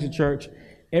ways, Transit Church,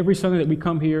 every Sunday that we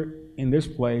come here in this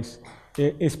place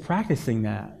is practicing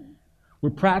that. We're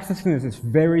practicing this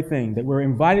very thing, that we're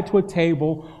invited to a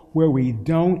table where we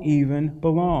don't even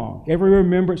belong. Every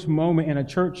remembrance moment in a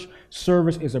church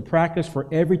service is a practice for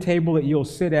every table that you'll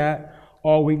sit at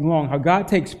all week long. How God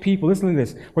takes people, listen to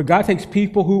this, where God takes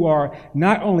people who are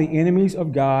not only enemies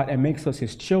of God and makes us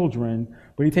his children,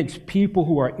 but he takes people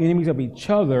who are enemies of each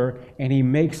other and he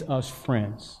makes us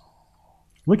friends.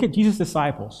 Look at Jesus'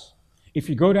 disciples. If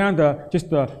you go down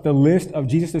the list of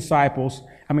Jesus' disciples,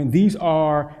 I mean, these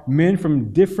are men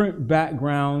from different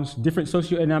backgrounds, different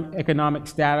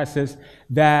socioeconomic statuses,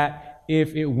 that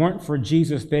if it weren't for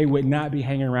Jesus, they would not be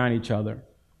hanging around each other.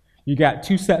 You got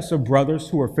two sets of brothers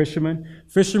who were fishermen.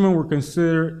 Fishermen were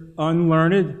considered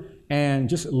unlearned and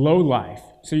just low life.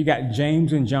 So you got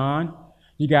James and John.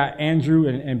 You got Andrew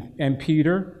and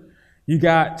Peter. You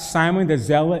got Simon the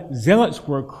Zealot. Zealots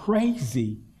were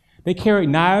crazy. They carried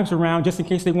knives around just in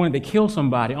case they wanted to kill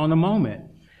somebody on the moment.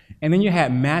 And then you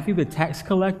had Matthew, the tax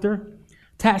collector.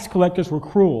 Tax collectors were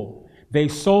cruel. They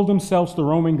sold themselves to the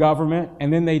Roman government,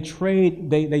 and then they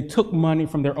took money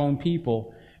from their own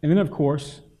people. And then, of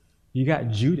course, you got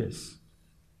Judas.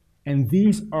 And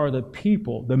these are the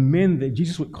people, the men that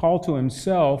Jesus would call to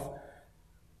himself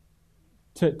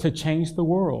to change the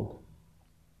world.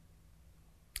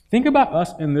 Think about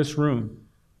us in this room.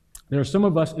 There are some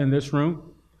of us in this room.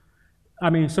 I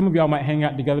mean, some of y'all might hang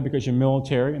out together because you're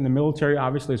military, and the military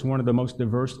obviously is one of the most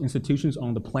diverse institutions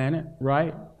on the planet,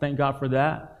 right? Thank God for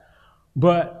that.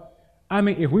 But, I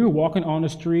mean, if we were walking on the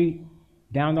street,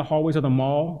 down the hallways of the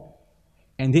mall,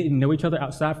 and didn't know each other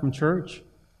outside from church,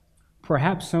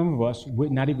 perhaps some of us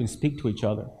would not even speak to each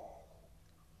other.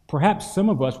 Perhaps some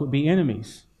of us would be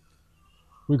enemies.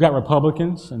 We've got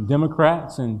Republicans and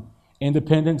Democrats and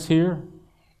independents here,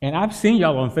 and I've seen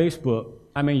y'all on Facebook.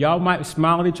 I mean, y'all might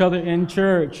smile at each other in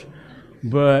church,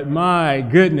 but my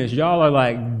goodness, y'all are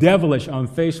like devilish on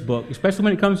Facebook, especially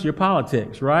when it comes to your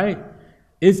politics, right?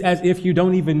 It's as if you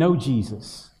don't even know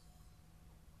Jesus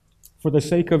for the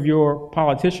sake of your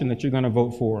politician that you're going to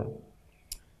vote for.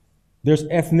 There's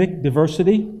ethnic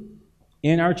diversity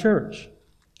in our church.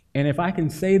 And if I can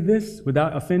say this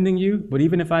without offending you, but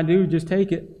even if I do, just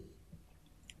take it.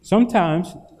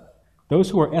 Sometimes those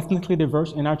who are ethnically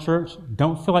diverse in our church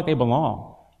don't feel like they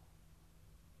belong.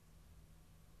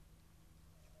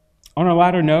 On a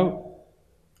lighter note,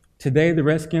 today the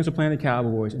Redskins are playing the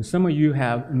Cowboys, and some of you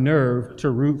have nerve to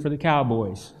root for the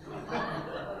Cowboys.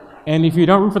 And if you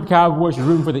don't root for the Cowboys, you're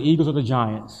rooting for the Eagles or the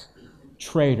Giants.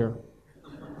 Traitor.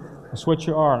 That's what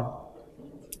you are.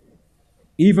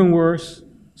 Even worse,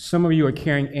 some of you are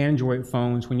carrying Android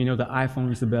phones when you know the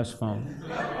iPhone is the best phone.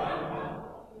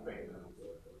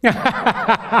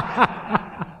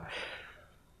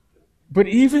 But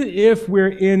even if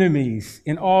we're enemies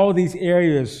in all these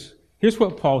areas, here's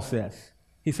what Paul says.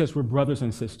 He says we're brothers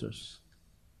and sisters.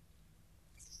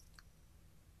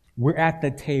 We're at the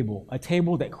table, a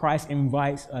table that Christ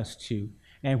invites us to.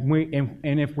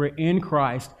 And if we're in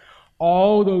Christ,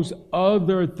 all those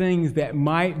other things that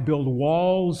might build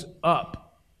walls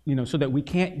up, so that we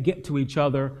can't get to each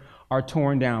other, are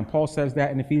torn down. Paul says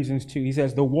that in Ephesians 2. He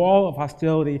says, the wall of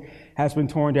hostility has been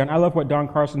torn down. I love what Don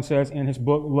Carson says in his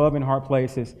book, Love in Hard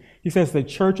Places. He says, the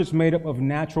church is made up of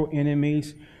natural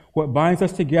enemies. What binds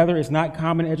us together is not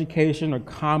common education or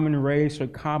common race or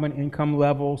common income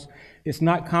levels. It's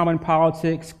not common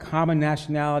politics, common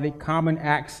nationality, common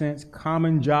accents,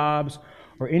 common jobs,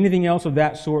 or anything else of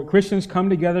that sort. Christians come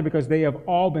together because they have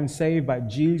all been saved by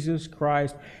Jesus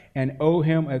Christ and owe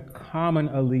him a common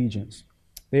allegiance.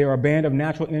 They are a band of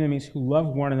natural enemies who love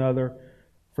one another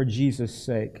for Jesus'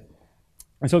 sake.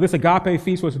 And so this agape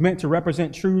feast was meant to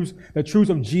represent the truths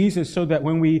of Jesus, so that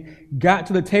when we got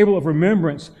to the table of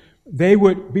remembrance, they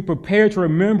would be prepared to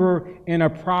remember in a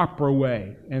proper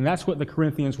way. And that's what the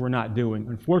Corinthians were not doing.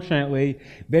 Unfortunately,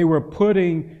 they were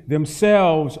putting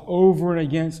themselves over and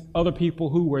against other people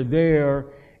who were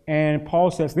there. And Paul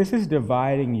says, this is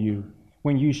dividing you,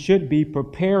 when you should be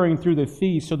preparing through the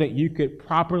feast so that you could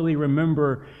properly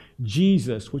remember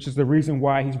Jesus, which is the reason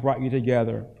why he's brought you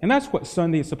together. And that's what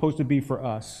Sunday is supposed to be for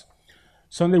us.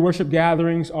 Sunday worship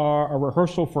gatherings are a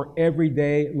rehearsal for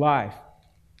everyday life.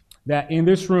 That in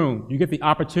this room, you get the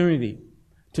opportunity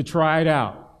to try it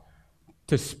out,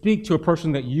 to speak to a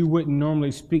person that you wouldn't normally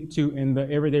speak to in the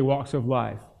everyday walks of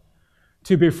life,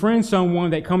 to befriend someone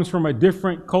that comes from a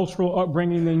different cultural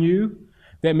upbringing than you,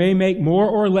 that may make more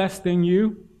or less than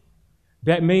you,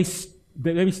 that may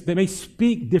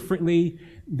speak differently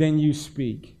than you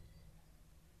speak.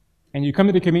 And you come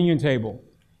to the communion table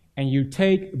and you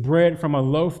take bread from a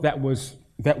loaf that was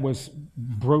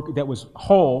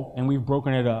whole, and we've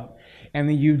broken it up. And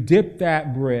then you dip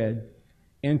that bread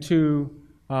into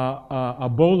a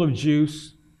bowl of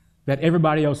juice that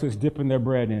everybody else is dipping their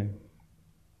bread in.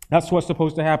 That's what's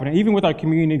supposed to happen. And even with our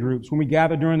community groups, when we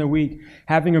gather during the week,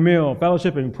 having a meal,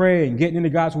 fellowshipping, praying, getting into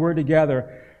God's Word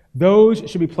together, those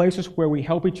should be places where we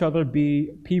help each other be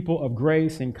people of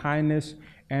grace and kindness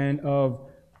and of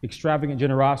extravagant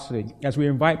generosity as we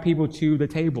invite people to the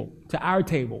table, to our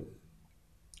table,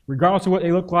 regardless of what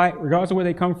they look like, regardless of where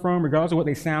they come from, regardless of what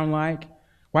they sound like.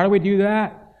 Why do we do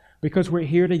that? Because we're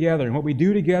here together. And what we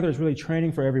do together is really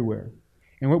training for everywhere.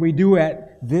 And what we do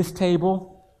at this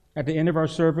table at the end of our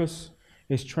service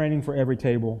is training for every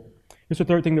table. Here's the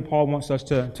third thing that Paul wants us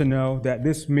to know, that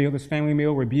this meal, this family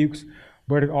meal, rebukes,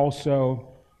 but it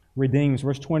also redeems.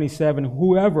 Verse 27,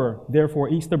 whoever therefore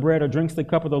eats the bread or drinks the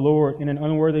cup of the Lord in an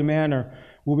unworthy manner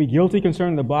will be guilty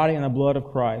concerning the body and the blood of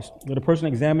Christ. Let a person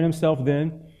examine himself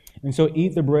then, and so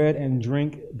eat the bread and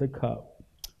drink the cup.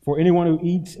 For anyone who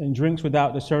eats and drinks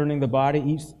without discerning the body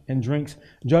eats and drinks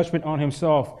judgment on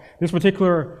himself. This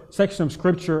particular section of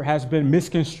Scripture has been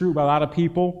misconstrued by a lot of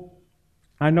people.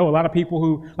 I know a lot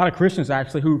of Christians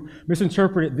actually, who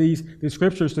misinterpreted these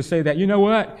Scriptures to say that, you know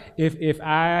what, if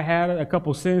I had a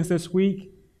couple sins this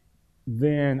week,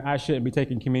 then I shouldn't be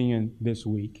taking communion this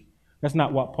week. That's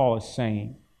not what Paul is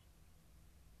saying.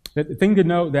 The thing to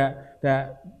note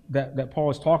that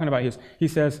Paul is talking about is, he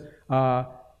says,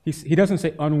 he doesn't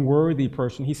say unworthy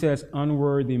person. He says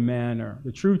unworthy manner.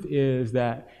 The truth is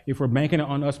that if we're banking it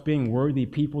on us being worthy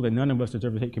people, then none of us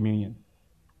deserve to take communion.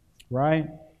 Right?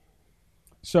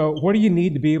 So what do you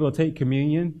need to be able to take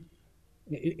communion?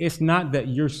 It's not that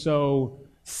you're so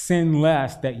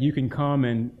sinless that you can come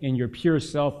in your pure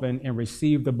self and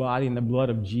receive the body and the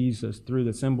blood of Jesus through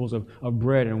the symbols of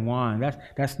bread and wine.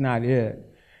 That's not it.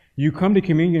 You come to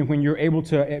communion when you're able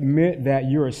to admit that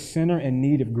you're a sinner in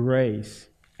need of grace,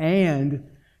 and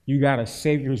you got a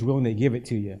Savior who's willing to give it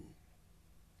to you.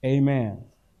 Amen.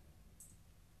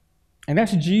 And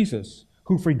that's Jesus,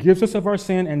 who forgives us of our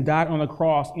sin and died on the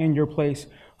cross in your place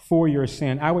for your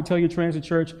sin. I would tell you, Transit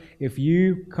Church, if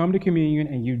you come to communion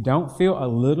and you don't feel a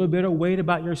little bit of weight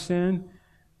about your sin,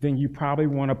 then you probably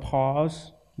want to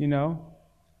pause,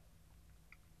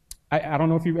 I don't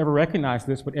know if you've ever recognized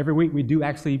this, but every week we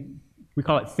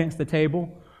call it fence the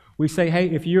table. We say, hey,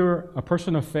 if you're a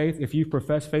person of faith, if you've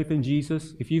professed faith in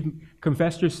Jesus, if you've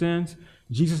confessed your sins,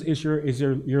 Jesus is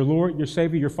your Lord, your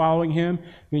Savior, you're following Him,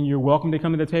 then you're welcome to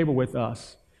come to the table with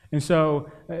us. And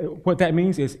so what that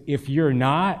means is if you're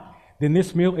not, then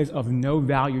this meal is of no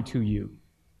value to you.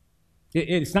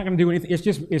 It's not going to do anything.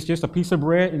 It's just a piece of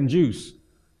bread and juice,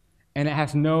 and it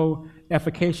has no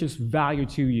efficacious value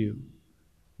to you.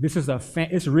 This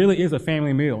really is a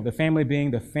family meal, the family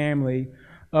being the family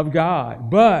of God.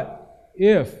 But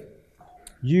if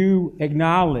you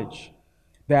acknowledge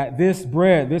that this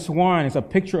bread, this wine is a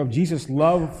picture of Jesus'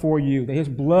 love for you, that His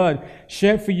blood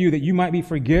shed for you, that you might be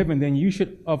forgiven, then you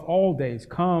should, of all days,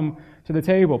 come to the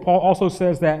table. Paul also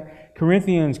says that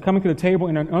Corinthians coming to the table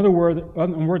in an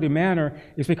unworthy manner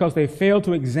is because they failed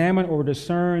to examine or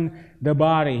discern the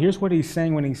body. Here's what he's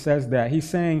saying when he says that. He's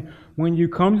saying when you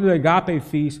come to the agape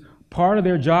feast, part of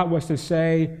their job was to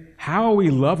say, how are we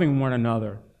loving one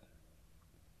another?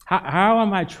 How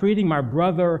am I treating my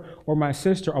brother or my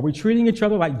sister? Are we treating each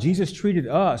other like Jesus treated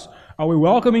us? Are we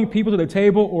welcoming people to the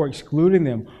table or excluding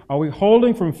them? Are we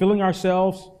holding from filling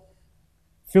ourselves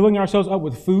up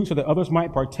with food so that others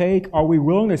might partake? Are we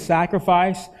willing to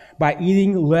sacrifice by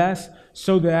eating less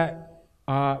so that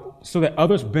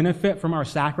others benefit from our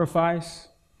sacrifice?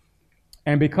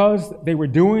 And because they were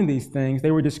doing these things,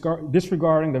 they were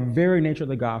disregarding the very nature of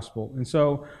the gospel. And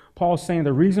so Paul's saying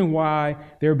the reason why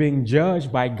they're being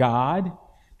judged by God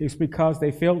is because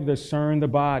they failed to discern the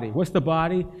body. What's the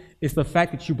body? It's the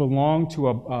fact that you belong to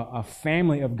a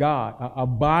family of God, a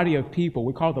body of people.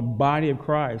 We call it the body of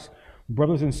Christ,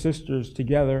 brothers and sisters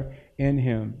together in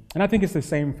him. And I think it's the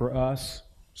same for us.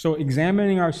 So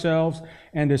examining ourselves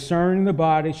and discerning the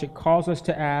body should cause us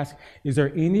to ask, is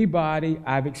there anybody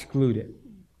I've excluded?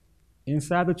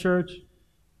 Inside the church,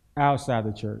 outside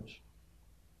the church?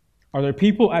 Are there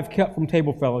people I've kept from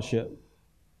table fellowship?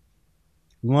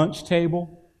 Lunch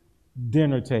table,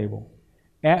 dinner table,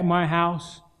 at my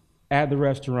house, at the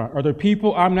restaurant? Are there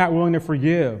people I'm not willing to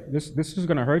forgive? This is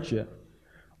going to hurt you.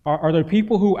 Are there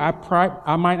people who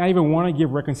I might not even want to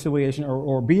give reconciliation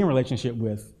or be in relationship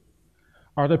with?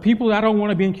 Are there people that I don't want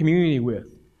to be in community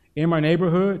with? In my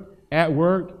neighborhood, at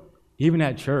work, even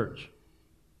at church?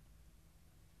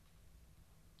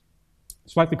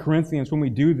 It's like the Corinthians, when we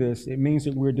do this, it means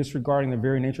that we're disregarding the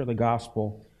very nature of the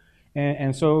gospel.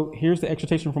 And so here's the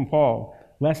exhortation from Paul.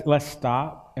 Let's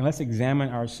stop and let's examine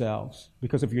ourselves.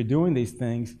 Because if you're doing these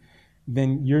things,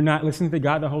 then you're not listening to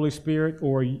God, the Holy Spirit,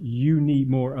 or you need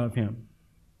more of him.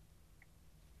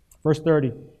 Verse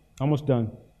 30, almost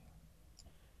done.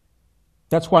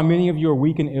 That's why many of you are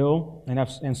weak and ill,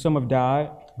 and some have died.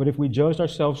 But if we judged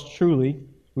ourselves truly,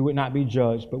 we would not be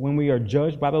judged. But when we are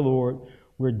judged by the Lord,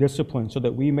 we're disciplined, so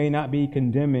that we may not be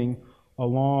condemning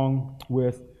along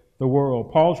with the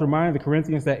world. Paul's reminding the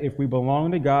Corinthians that if we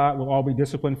belong to God, we'll all be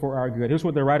disciplined for our good. Here's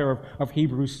what the writer of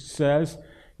Hebrews says.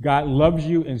 God loves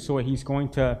you, and so he's going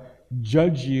to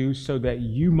judge you so that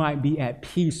you might be at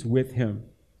peace with him.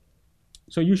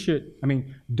 So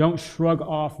don't shrug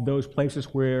off those places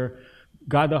where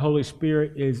God, the Holy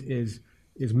Spirit, is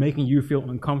making you feel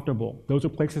uncomfortable. Those are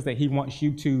places that he wants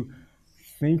you to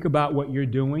think about what you're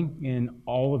doing in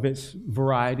all of its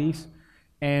varieties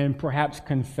and perhaps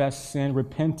confess sin,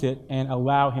 repent it, and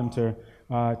allow him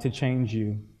to change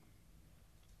you.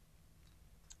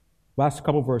 Last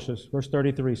couple verses, verse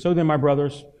 33. So then, my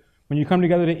brothers, when you come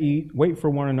together to eat, wait for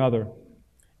one another.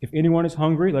 If anyone is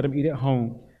hungry, let him eat at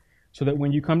home, so that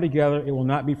when you come together, it will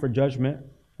not be for judgment.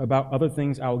 About other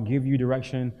things, I'll give you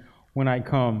direction when I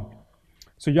come.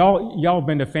 So y'all have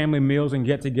been to family meals and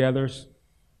get-togethers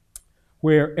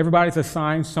where everybody's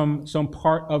assigned some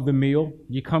part of the meal.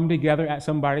 You come together at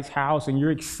somebody's house and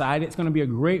you're excited. It's going to be a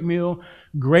great meal,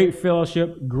 great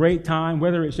fellowship, great time,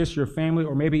 whether it's just your family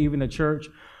or maybe even the church.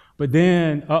 But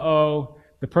then,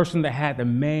 the person that had the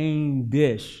main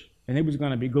dish, and it was going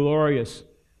to be glorious,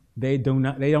 they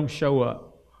don't show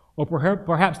up. Or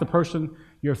perhaps the person,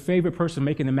 your favorite person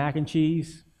making the mac and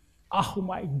cheese, oh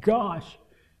my gosh,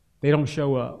 they don't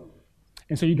show up.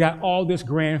 And so you got all this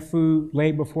grand food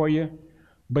laid before you,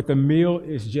 but the meal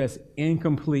is just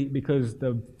incomplete because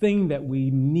the thing that we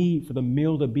need for the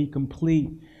meal to be complete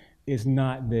is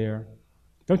not there.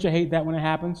 Don't you hate that when it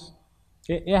happens?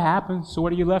 It happens. So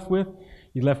what are you left with?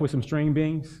 You're left with some string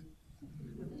beans,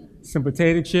 some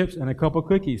potato chips, and a couple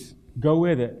cookies. Go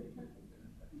with it.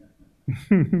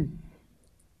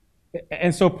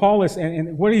 And so Paul is,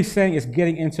 and what he's saying is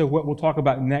getting into what we'll talk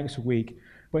about next week.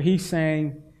 But he's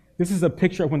saying this is a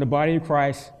picture of when the body of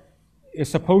Christ is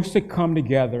supposed to come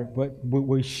together, but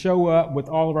we show up with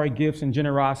all of our gifts and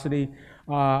generosity.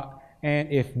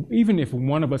 And even if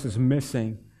one of us is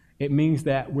missing, it means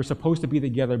that we're supposed to be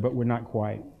together, but we're not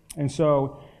quite. And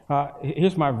so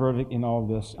here's my verdict in all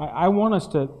this. I want us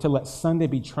to let Sunday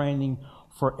be training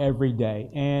for every day.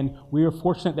 And we are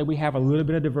fortunate that we have a little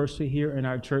bit of diversity here in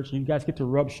our church. You guys get to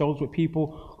rub shoulders with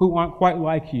people who aren't quite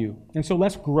like you. And so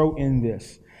let's grow in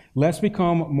this. Let's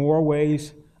become more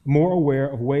aware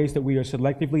of ways that we are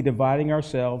selectively dividing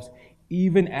ourselves,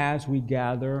 even as we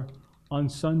gather on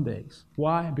Sundays.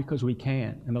 Why? Because we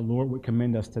can, and the Lord would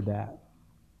commend us to that.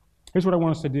 Here's what I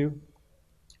want us to do.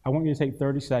 I want you to take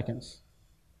 30 seconds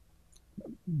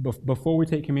before we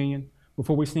take communion,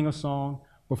 before we sing a song,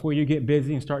 before you get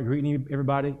busy and start greeting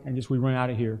everybody and just we run out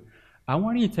of here. I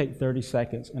want you to take 30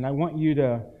 seconds, and I want you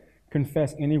to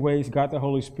confess any ways God the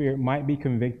Holy Spirit might be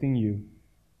convicting you.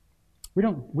 We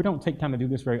don't take time to do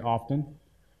this very often.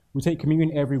 We take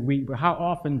communion every week, but how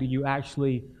often do you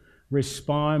actually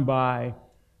respond by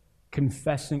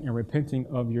confessing and repenting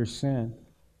of your sin?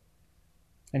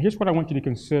 And here's what I want you to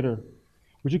consider.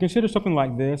 Would you consider something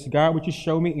like this? God, would you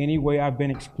show me any way I've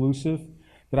been exclusive,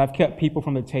 that I've kept people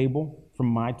from the table, from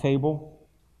my table?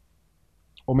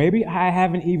 Or maybe I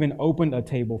haven't even opened a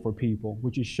table for people.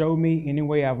 Would you show me any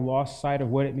way I've lost sight of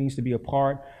what it means to be a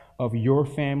part of your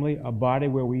family, a body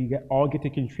where we all get to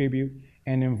contribute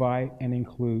and invite and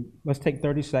include? Let's take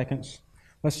 30 seconds.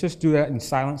 Let's just do that in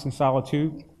silence and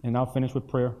solitude, and I'll finish with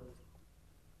prayer.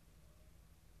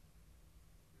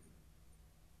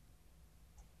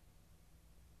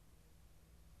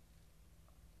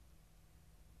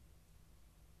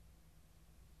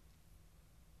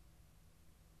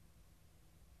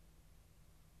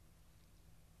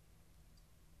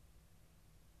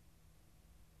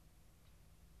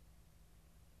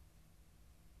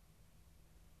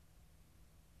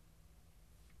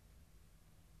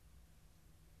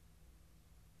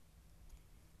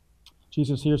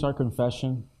 Jesus, here's our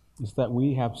confession, is that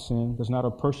we have sinned. There's not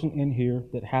a person in here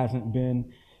that hasn't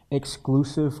been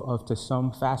exclusive of to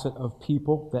some facet of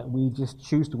people that we just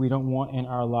choose that we don't want in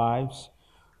our lives.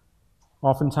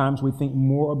 Oftentimes we think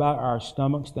more about our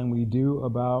stomachs than we do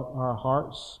about our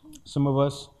hearts. Some of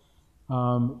us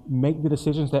make the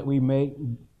decisions that we make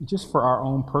just for our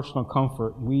own personal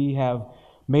comfort. We have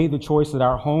made the choice that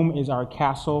our home is our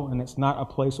castle and it's not a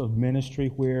place of ministry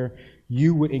where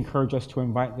you would encourage us to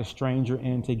invite the stranger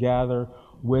in to gather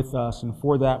with us. And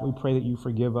for that, we pray that you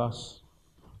forgive us.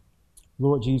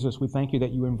 Lord Jesus, we thank you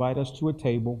that you invite us to a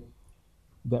table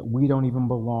that we don't even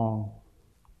belong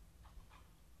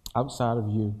outside of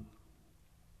you.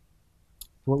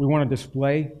 Lord, we want to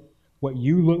display what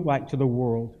you look like to the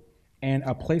world, and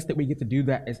a place that we get to do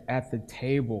that is at the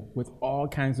table with all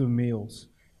kinds of meals,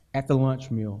 at the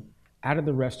lunch meal, out of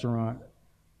the restaurant,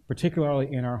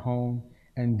 particularly in our home,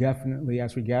 and definitely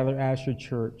as we gather as your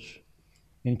church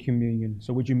in communion.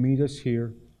 So would you meet us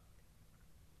here?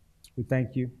 We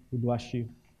thank you. We bless you.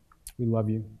 We love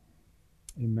you.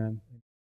 Amen.